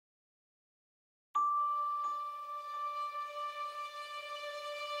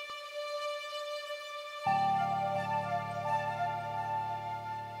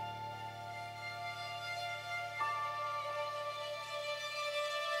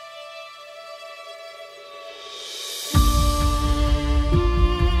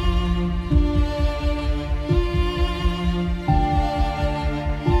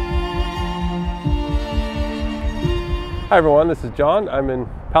Hi everyone, this is John. I'm in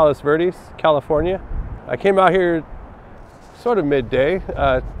Palos Verdes, California. I came out here sort of midday.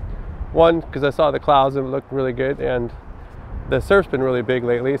 One, because I saw the clouds and it looked really good, and the surf's been really big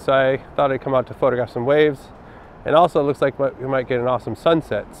lately, so I thought I'd come out to photograph some waves. And also it looks like we might get an awesome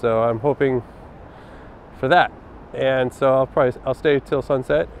sunset, so I'm hoping for that. And so I'll stay till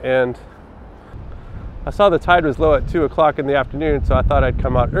sunset. And I saw the tide was low at 2 o'clock in the afternoon, so I thought I'd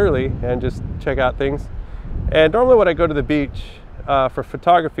come out early and just check out things. And normally when I go to the beach for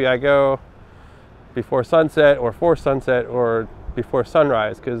photography, I go before sunset or for sunset or before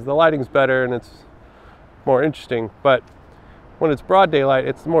sunrise, because the lighting's better and it's more interesting. But when it's broad daylight,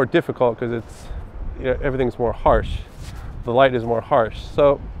 it's more difficult because it's, you know, everything's more harsh. The light is more harsh.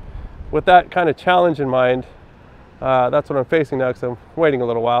 So with that kind of challenge in mind, that's what I'm facing now, because I'm waiting a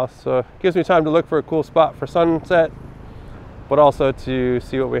little while. So it gives me time to look for a cool spot for sunset, but also to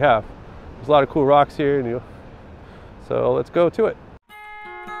see what we have. There's a lot of cool rocks here, so let's go to it.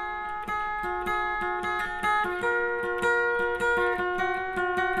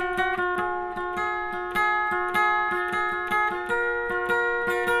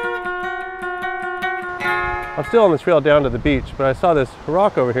 I'm still on the trail down to the beach, but I saw this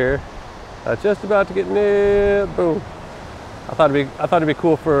rock over here, just about to get near. Boom! I thought it'd be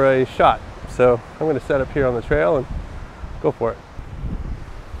cool for a shot, so I'm going to set up here on the trail and go for it.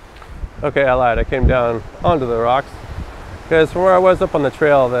 Okay, I lied. I came down onto the rocks because from where I was up on the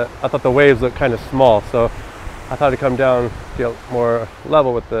trail, I thought the waves looked kind of small, so I thought I'd come down, feel more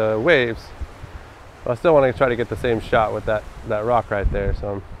level with the waves. But I still want to try to get the same shot with that rock right there,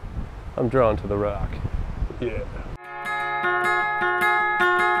 so I'm drawn to the rock. Yeah.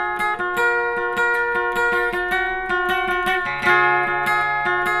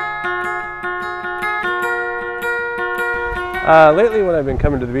 Lately when I've been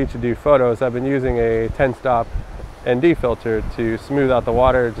coming to the beach to do photos, I've been using a 10-stop ND filter to smooth out the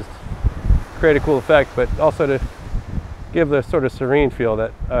water, just create a cool effect, but also to give the sort of serene feel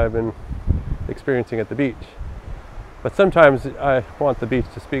that I've been experiencing at the beach. But sometimes I want the beach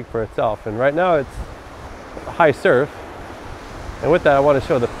to speak for itself, and right now it's high surf, and with that I want to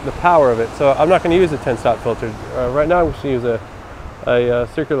show the power of it. So I'm not going to use a 10-stop filter. Right now I'm just going to use a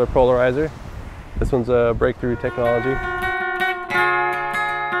circular polarizer. This one's a breakthrough technology.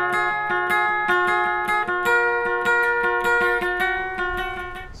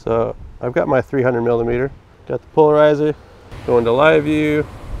 So I've got my 300mm, got the polarizer, going to live view.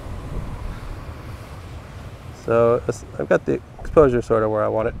 So I've got the exposure sort of where I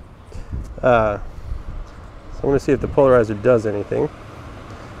want it. So I'm going to see if the polarizer does anything.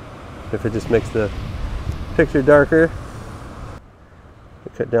 If it just makes the picture darker.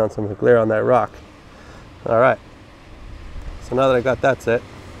 Cut down some of the glare on that rock. Alright. So now that I got that set,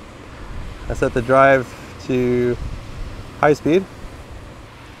 I set the drive to high speed.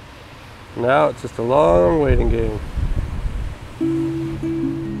 Now it's just a long waiting game.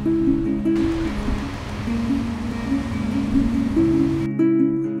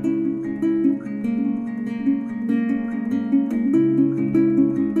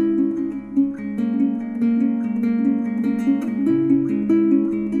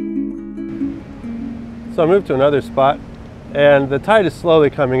 So I moved to another spot, and the tide is slowly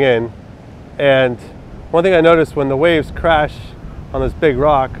coming in. And one thing I noticed, when the waves crash on this big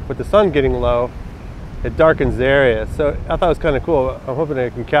rock, with the sun getting low, it darkens the area. So I thought it was kind of cool. I'm hoping I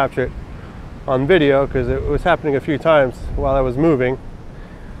can capture it on video, because it was happening a few times while I was moving.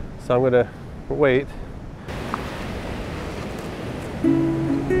 So I'm going to wait.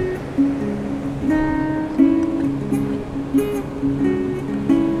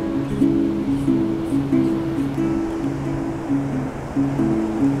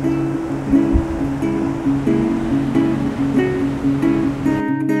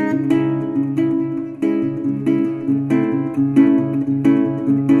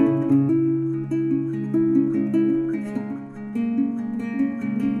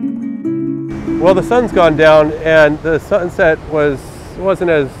 Well, the sun's gone down, and the sunset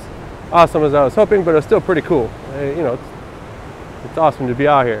wasn't as awesome as I was hoping, but it was still pretty cool. You know, it's awesome to be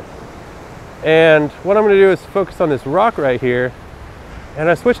out here. And what I'm going to do is focus on this rock right here, and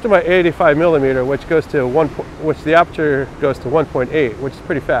I switched to my 85mm, which the aperture goes to 1.8, which is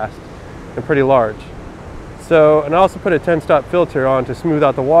pretty fast and pretty large. So, and I also put a 10-stop filter on to smooth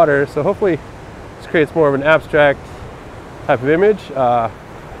out the water, so hopefully this creates more of an abstract type of image.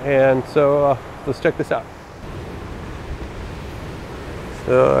 And so let's check this out.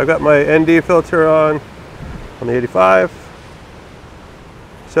 So I've got my ND filter on the 85,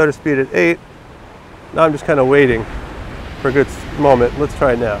 shutter speed at 8. Now I'm just kind of waiting for a good moment. Let's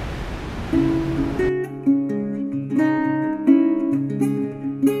try it now.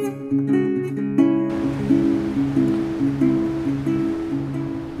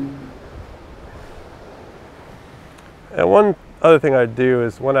 other thing I do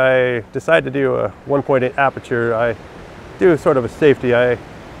is when I decide to do a 1.8 aperture, I do sort of a safety. I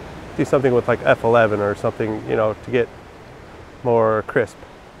do something with like f11 or something, you know, to get more crisp.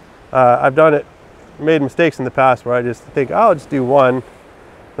 I've done it, made mistakes in the past where I just think, oh, I'll just do one.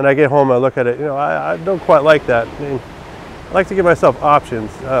 Then I get home, I look at it, you know, I don't quite like that. I mean, I like to give myself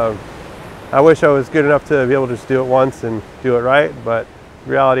options. I wish I was good enough to be able to just do it once and do it right, but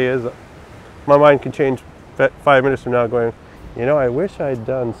the reality is my mind can change 5 minutes from now going, you know, I wish I'd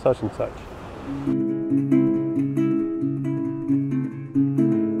done such and such.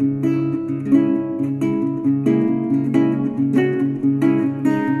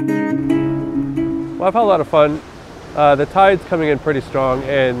 Well, I've had a lot of fun. The tide's coming in pretty strong,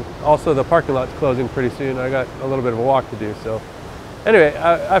 and also the parking lot's closing pretty soon. I got a little bit of a walk to do. So anyway,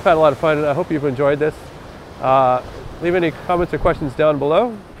 I've had a lot of fun, and I hope you've enjoyed this. Leave any comments or questions down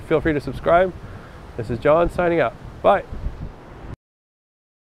below. Feel free to subscribe. This is John signing out. Bye.